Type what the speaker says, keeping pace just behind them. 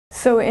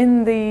So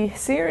in the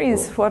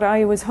series, what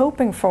I was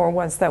hoping for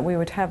was that we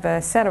would have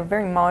a set of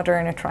very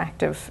modern,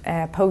 attractive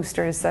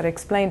posters that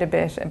explained a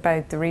bit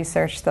about the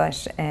research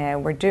that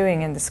we're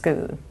doing in the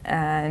school,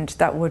 and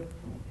that would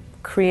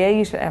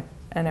create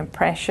an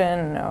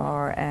impression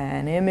or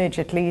an image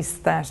at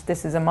least that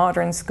this is a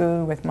modern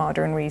school with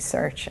modern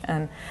research.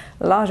 And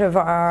a lot of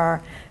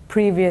our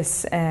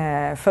previous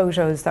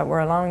photos that were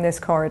along this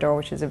corridor,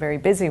 which is a very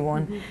busy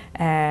one,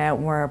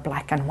 were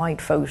black and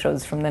white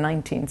photos from the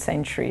 19th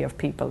century of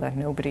people that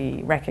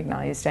nobody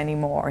recognised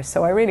anymore.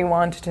 So I really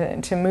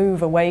wanted to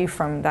move away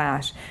from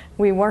that.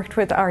 We worked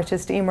with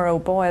artist Emer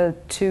O'Boyle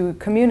to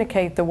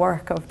communicate the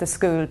work of the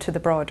school to the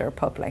broader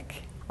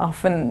public.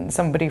 Often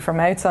somebody from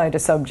outside a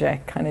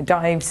subject kind of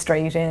dives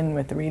straight in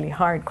with the really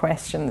hard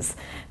questions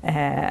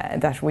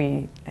that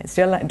we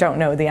still don't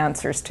know the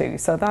answers to.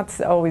 So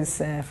that's always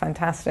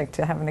fantastic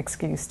to have an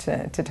excuse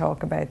to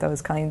talk about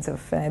those kinds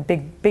of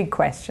big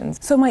questions.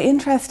 So my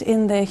interest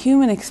in the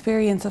human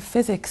experience of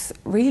physics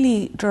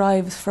really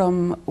derives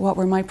from what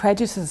were my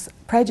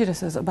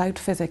prejudices about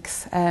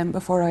physics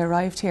before I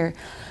arrived here.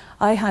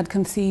 I had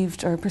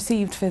conceived or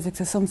perceived physics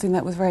as something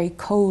that was very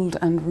cold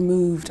and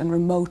removed and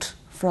remote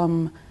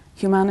from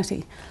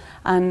humanity.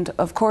 And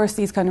of course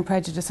these kind of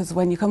prejudices,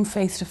 when you come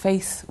face to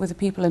face with the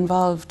people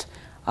involved,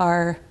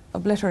 are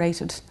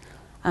obliterated.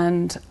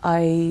 And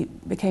I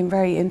became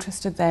very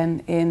interested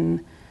then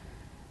in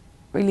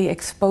really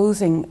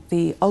exposing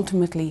the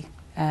ultimately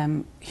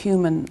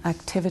human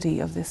activity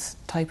of this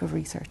type of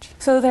research.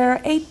 So there are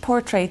 8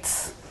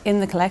 portraits in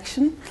the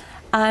collection,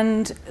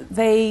 and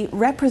they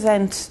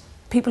represent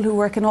people who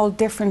work in all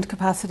different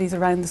capacities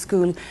around the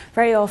school.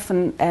 Very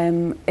often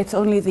it's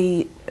only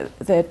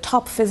the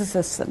top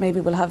physicists that maybe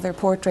will have their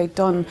portrait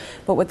done,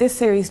 but what this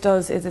series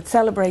does is it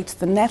celebrates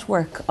the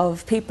network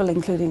of people,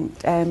 including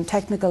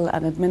technical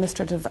and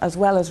administrative, as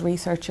well as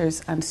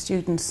researchers and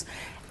students.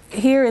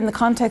 Here in the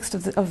context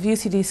of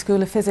UCD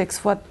School of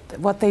Physics,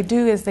 what they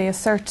do is they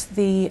assert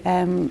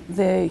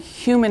the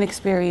human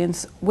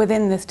experience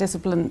within this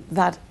discipline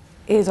that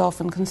is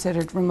often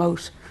considered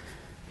remote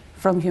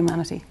from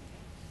humanity.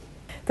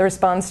 The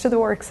response to the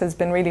works has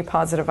been really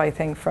positive, I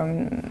think,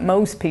 from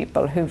most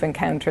people who've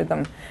encountered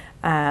them.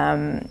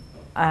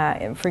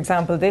 For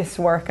example, this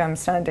work I'm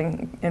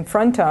standing in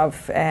front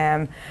of,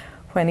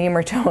 when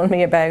Emer told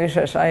me about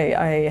it,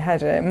 I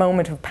had a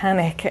moment of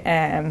panic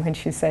when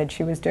she said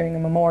she was doing a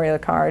memorial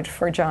card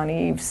for John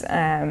Eves.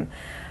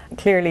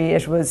 Clearly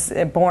it was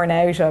born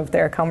out of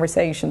their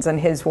conversations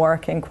and his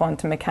work in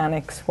quantum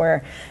mechanics,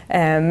 where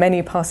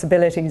many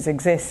possibilities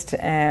exist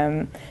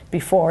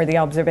before the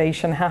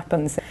observation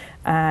happens.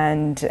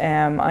 And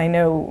I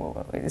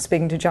know,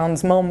 speaking to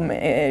John's mum,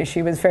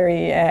 she was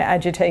very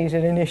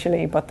agitated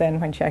initially, but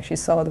then when she actually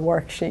saw the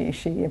work,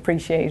 she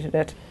appreciated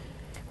it.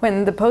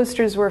 When the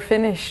posters were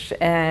finished,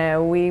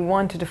 we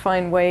wanted to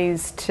find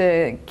ways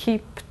to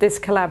keep this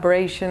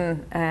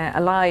collaboration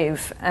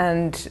alive,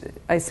 and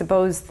I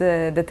suppose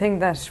the thing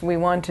that we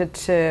wanted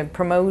to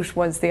promote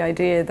was the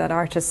idea that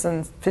artists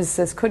and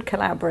physicists could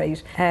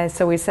collaborate.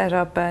 So we set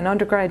up an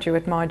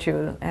undergraduate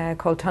module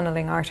called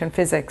Tunnelling Art and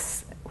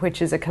Physics, which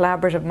is a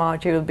collaborative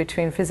module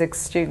between physics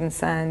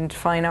students and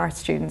fine arts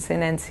students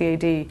in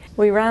NCAD.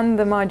 We ran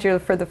the module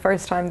for the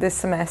first time this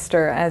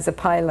semester as a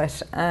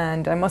pilot,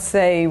 and I must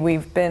say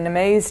we've been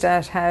amazed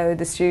at how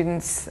the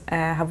students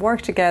have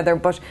worked together,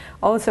 but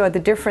also at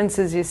the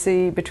differences you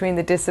see between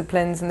the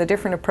disciplines and the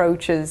different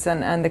approaches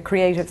and the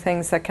creative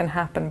things that can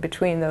happen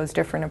between those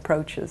different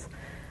approaches.